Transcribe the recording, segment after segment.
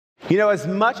You know, as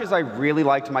much as I really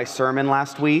liked my sermon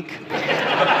last week,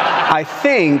 I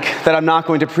think that I'm not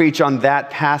going to preach on that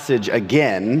passage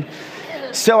again.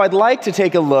 So I'd like to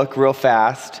take a look real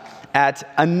fast at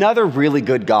another really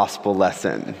good gospel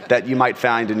lesson that you might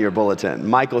find in your bulletin.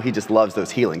 Michael, he just loves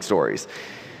those healing stories.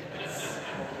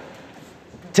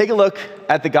 Take a look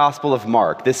at the Gospel of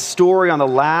Mark, this story on the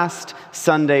last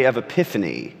Sunday of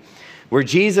Epiphany, where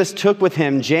Jesus took with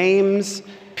him James,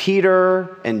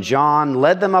 Peter, and John,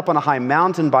 led them up on a high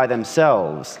mountain by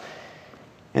themselves.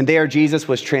 And there Jesus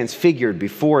was transfigured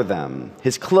before them.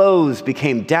 His clothes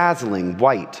became dazzling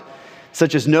white,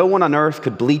 such as no one on earth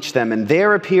could bleach them. And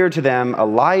there appeared to them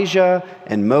Elijah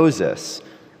and Moses,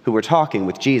 who were talking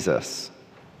with Jesus.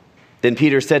 Then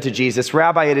Peter said to Jesus,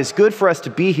 "Rabbi, it is good for us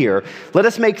to be here. Let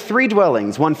us make 3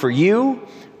 dwellings, one for you,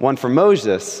 one for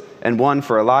Moses, and one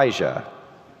for Elijah."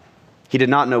 He did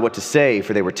not know what to say,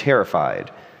 for they were terrified.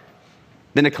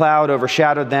 Then a cloud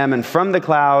overshadowed them, and from the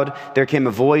cloud there came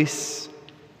a voice,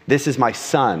 "This is my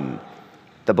son,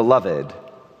 the beloved.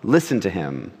 Listen to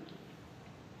him."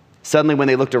 Suddenly, when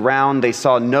they looked around, they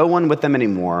saw no one with them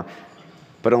anymore,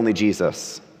 but only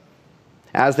Jesus.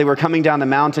 As they were coming down the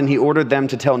mountain, he ordered them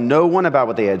to tell no one about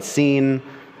what they had seen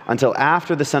until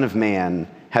after the Son of Man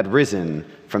had risen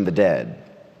from the dead.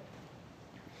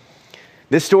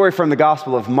 This story from the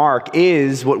Gospel of Mark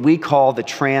is what we call the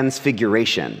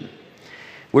Transfiguration,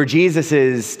 where Jesus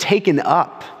is taken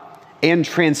up and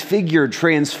transfigured,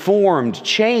 transformed,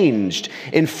 changed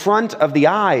in front of the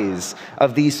eyes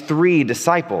of these 3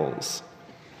 disciples.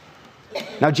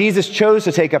 Now, Jesus chose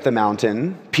to take up the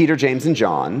mountain, Peter, James, and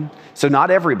John, so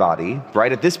not everybody,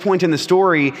 right? At this point in the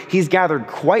story, he's gathered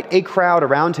quite a crowd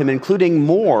around him, including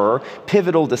more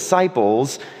pivotal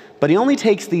disciples, but he only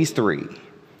takes these 3.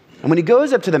 And when he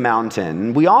goes up to the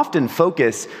mountain, we often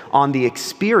focus on the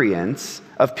experience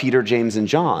of Peter, James, and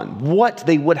John, what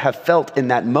they would have felt in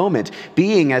that moment,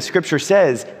 being, as Scripture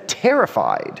says,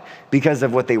 terrified because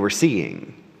of what they were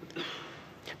seeing.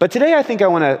 But today I think I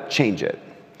want to change it.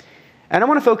 And I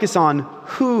want to focus on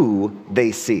who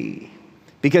they see.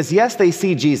 Because yes, they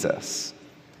see Jesus,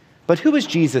 but who is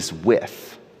Jesus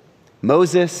with?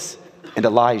 Moses and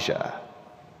Elijah.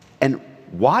 And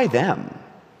why them?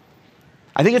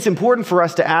 I think it's important for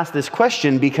us to ask this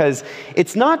question because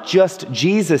it's not just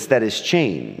Jesus that is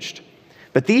changed,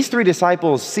 but these 3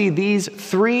 disciples see these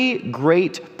 3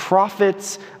 great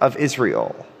prophets of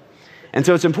Israel. And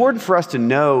so it's important for us to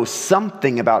know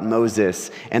something about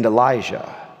Moses and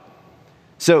Elijah.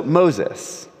 So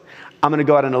Moses, I'm going to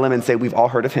go out on a limb and say we've all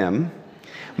heard of him.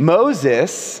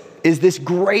 Moses is this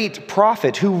great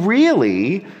prophet who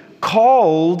really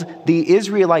called the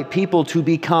Israelite people to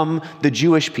become the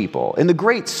Jewish people. In the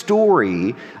great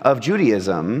story of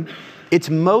Judaism,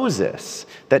 it's Moses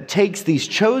that takes these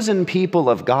chosen people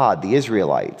of God, the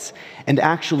Israelites, and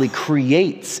actually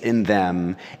creates in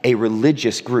them a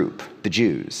religious group, the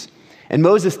Jews. And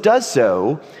Moses does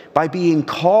so by being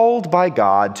called by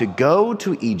God to go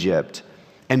to Egypt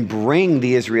and bring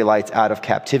the Israelites out of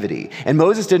captivity. And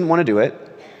Moses didn't want to do it,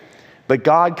 but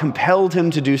God compelled him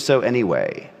to do so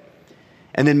anyway.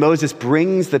 And then Moses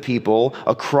brings the people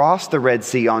across the Red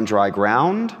Sea on dry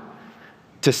ground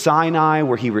to Sinai,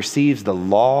 where he receives the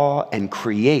law and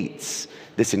creates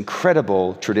this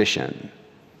incredible tradition.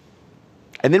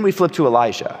 And then we flip to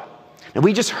Elijah. And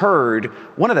we just heard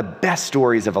one of the best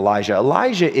stories of Elijah.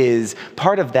 Elijah is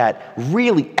part of that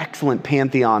really excellent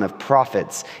pantheon of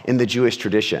prophets in the Jewish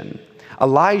tradition.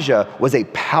 Elijah was a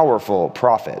powerful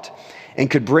prophet and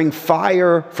could bring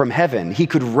fire from heaven. He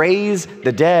could raise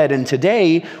the dead. And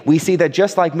today we see that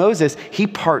just like Moses, he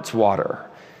parts water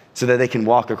so that they can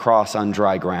walk across on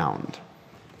dry ground.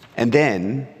 And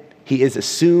then he is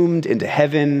assumed into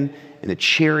heaven in a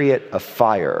chariot of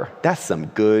fire. That's some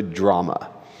good drama.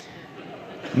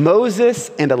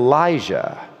 Moses and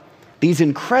Elijah, these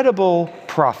incredible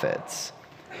prophets,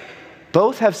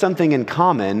 both have something in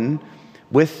common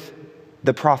with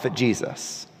the prophet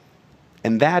Jesus.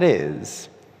 And that is,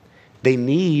 they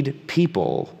need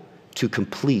people to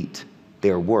complete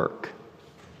their work.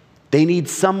 They need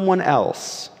someone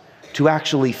else to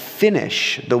actually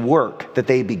finish the work that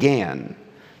they began.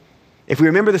 If we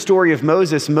remember the story of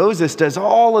Moses, Moses does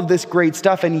all of this great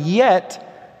stuff, and yet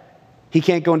he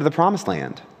can't go into the promised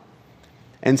land.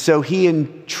 And so he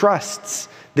entrusts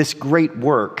this great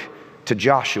work to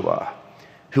Joshua,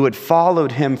 who had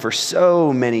followed him for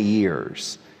so many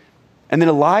years. And then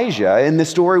Elijah, in the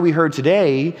story we heard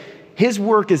today, his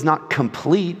work is not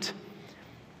complete,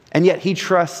 and yet he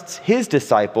trusts his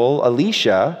disciple,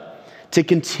 Elisha, to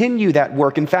continue that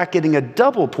work, in fact, getting a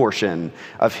double portion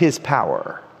of his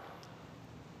power.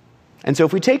 And so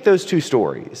if we take those two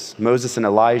stories, Moses and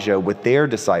Elijah with their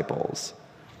disciples,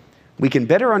 we can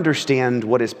better understand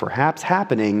what is perhaps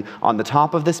happening on the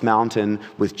top of this mountain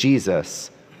with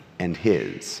Jesus and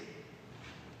his.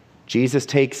 Jesus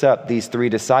takes up these three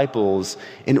disciples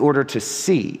in order to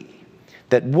see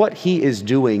that what he is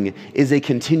doing is a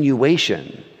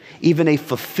continuation, even a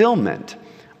fulfillment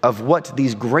of what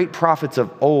these great prophets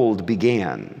of old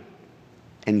began.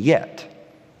 And yet,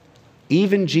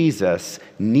 even Jesus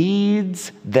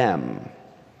needs them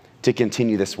to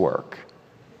continue this work.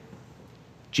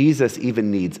 Jesus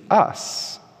even needs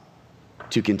us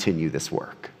to continue this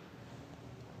work.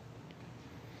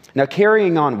 Now,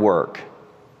 carrying on work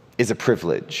is a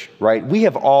privilege, right? We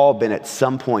have all been at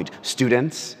some point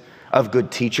students of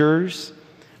good teachers.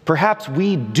 Perhaps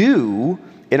we do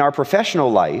in our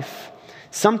professional life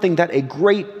something that a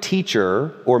great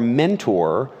teacher or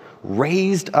mentor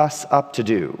raised us up to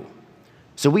do.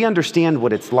 So we understand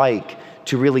what it's like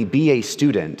to really be a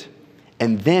student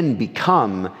and then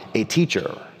become a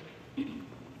teacher.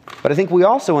 But I think we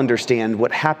also understand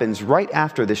what happens right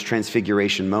after this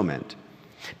transfiguration moment.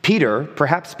 Peter,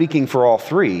 perhaps speaking for all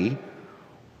three,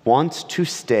 wants to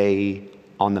stay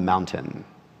on the mountain.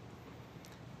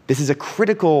 This is a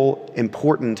critical,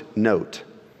 important note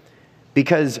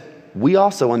because we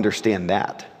also understand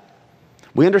that.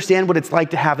 We understand what it's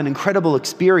like to have an incredible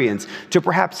experience, to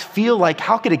perhaps feel like,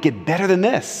 how could it get better than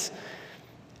this?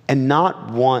 And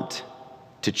not want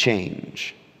to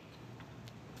change.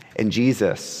 And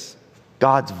Jesus,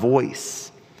 God's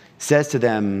voice, says to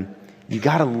them, you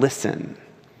got to listen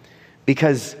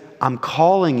because I'm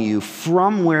calling you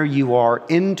from where you are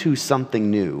into something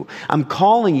new. I'm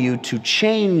calling you to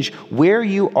change where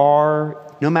you are,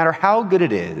 no matter how good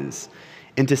it is,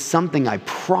 into something I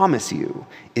promise you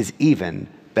is even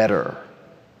better.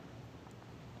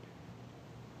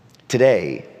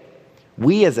 Today,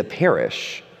 we as a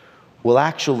parish will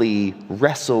actually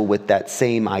wrestle with that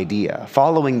same idea.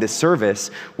 Following this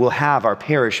service, we'll have our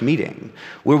parish meeting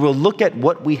where we'll look at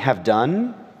what we have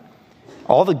done,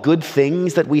 all the good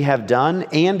things that we have done,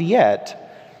 and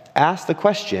yet ask the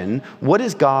question, what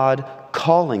is God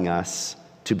calling us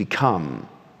to become?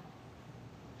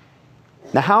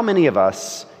 Now, how many of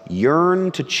us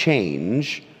yearn to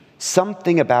change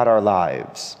something about our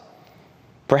lives?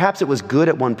 Perhaps it was good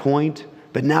at one point,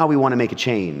 but now we want to make a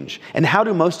change. And how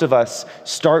do most of us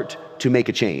start to make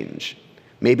a change?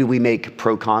 Maybe we make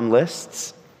pro-con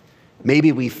lists.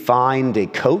 Maybe we find a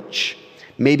coach.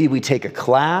 Maybe we take a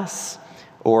class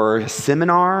or a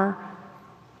seminar.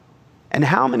 And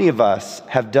how many of us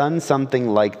have done something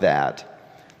like that,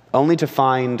 only to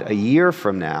find a year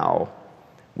from now,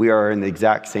 we are in the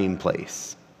exact same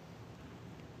place?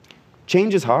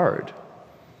 Change is hard,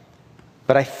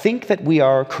 but I think that we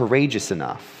are courageous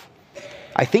enough.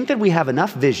 I think that we have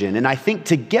enough vision, and I think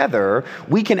together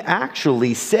we can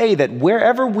actually say that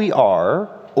wherever we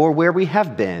are or where we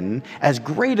have been, as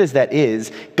great as that is,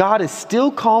 God is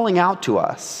still calling out to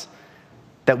us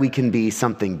that we can be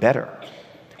something better.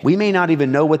 We may not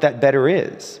even know what that better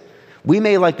is. We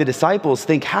may, like the disciples,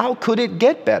 think, how could it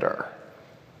get better?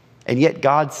 And yet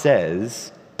God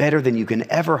says, better than you can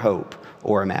ever hope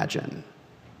or imagine.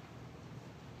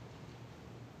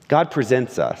 God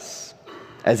presents us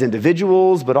as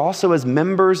individuals, but also as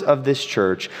members of this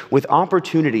church with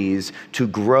opportunities to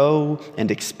grow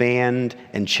and expand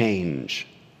and change.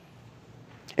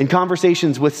 In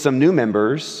conversations with some new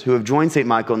members who have joined St.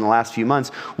 Michael in the last few months,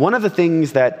 one of the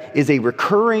things that is a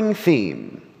recurring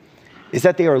theme is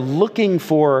that they are looking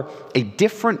for a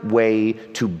different way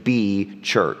to be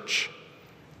church.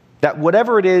 That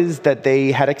whatever it is that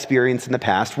they had experienced in the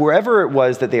past, wherever it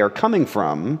was that they are coming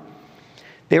from,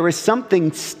 there is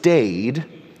something staid,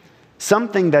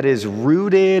 something that is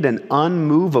rooted and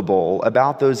unmovable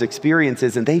about those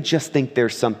experiences, and they just think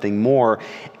there's something more.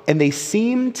 And they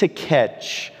seem to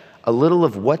catch a little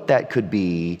of what that could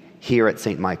be here at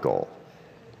St. Michael.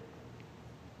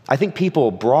 I think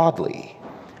people broadly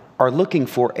are looking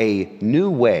for a new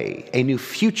way, a new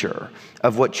future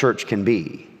of what church can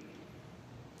be.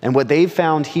 And what they've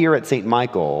found here at St.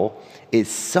 Michael is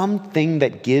something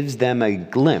that gives them a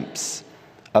glimpse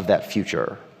of that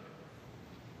future.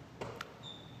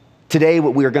 Today,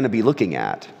 what we are going to be looking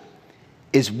at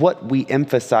is what we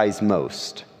emphasize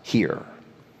most here.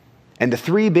 And the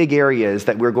three big areas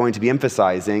that we're going to be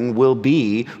emphasizing will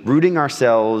be rooting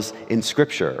ourselves in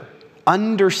Scripture,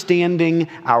 understanding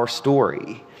our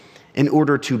story in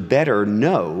order to better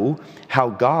know how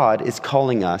God is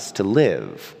calling us to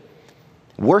live.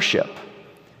 Worship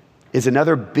is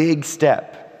another big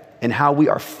step in how we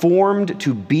are formed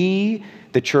to be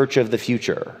the church of the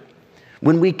future.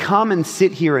 When we come and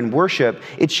sit here and worship,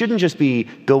 it shouldn't just be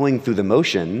going through the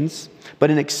motions,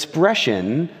 but an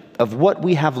expression of what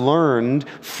we have learned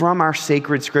from our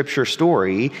sacred scripture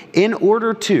story in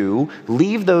order to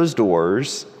leave those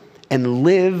doors and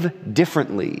live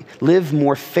differently, live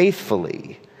more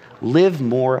faithfully, live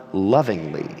more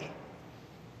lovingly.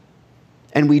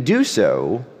 And we do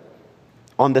so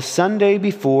on the Sunday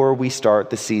before we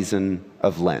start the season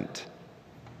of Lent,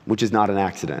 which is not an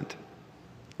accident.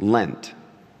 Lent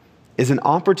is an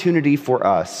opportunity for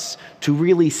us to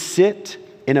really sit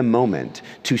in a moment,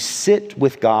 to sit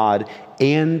with God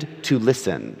and to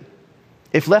listen.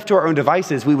 If left to our own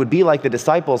devices, we would be like the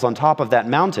disciples on top of that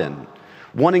mountain,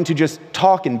 wanting to just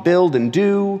talk and build and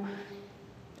do.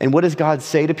 And what does God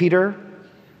say to Peter?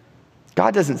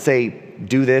 God doesn't say,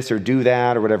 do this or do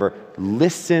that or whatever.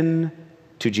 Listen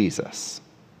to Jesus.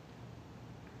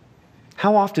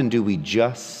 How often do we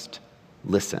just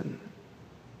listen?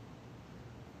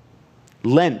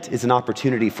 Lent is an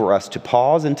opportunity for us to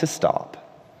pause and to stop.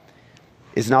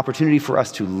 It's an opportunity for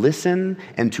us to listen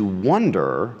and to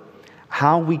wonder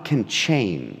how we can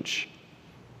change.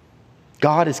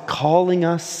 God is calling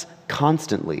us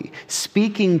constantly,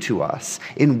 speaking to us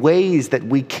in ways that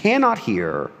we cannot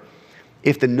hear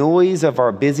if the noise of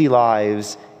our busy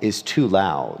lives is too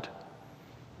loud.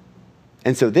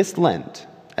 And so this Lent,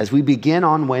 as we begin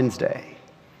on Wednesday,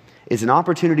 is an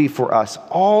opportunity for us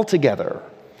all together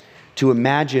to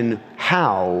imagine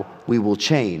how we will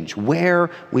change, where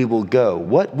we will go,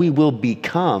 what we will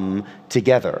become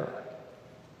together.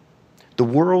 The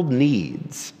world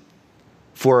needs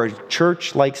for a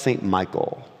church like St.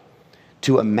 Michael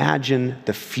to imagine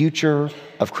the future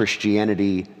of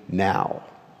Christianity now.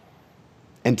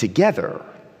 And together,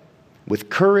 with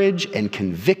courage and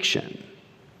conviction,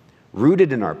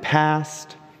 rooted in our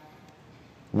past,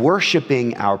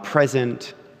 worshiping our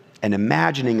present, and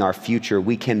imagining our future,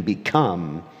 we can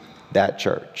become that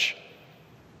church.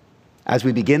 As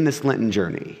we begin this Lenten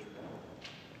journey,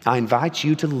 I invite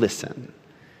you to listen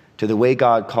to the way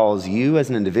God calls you as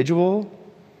an individual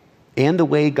and the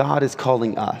way God is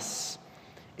calling us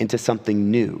into something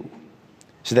new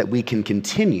so that we can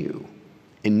continue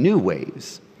in new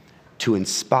ways to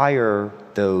inspire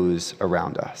those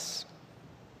around us.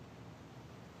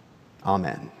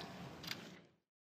 Amen.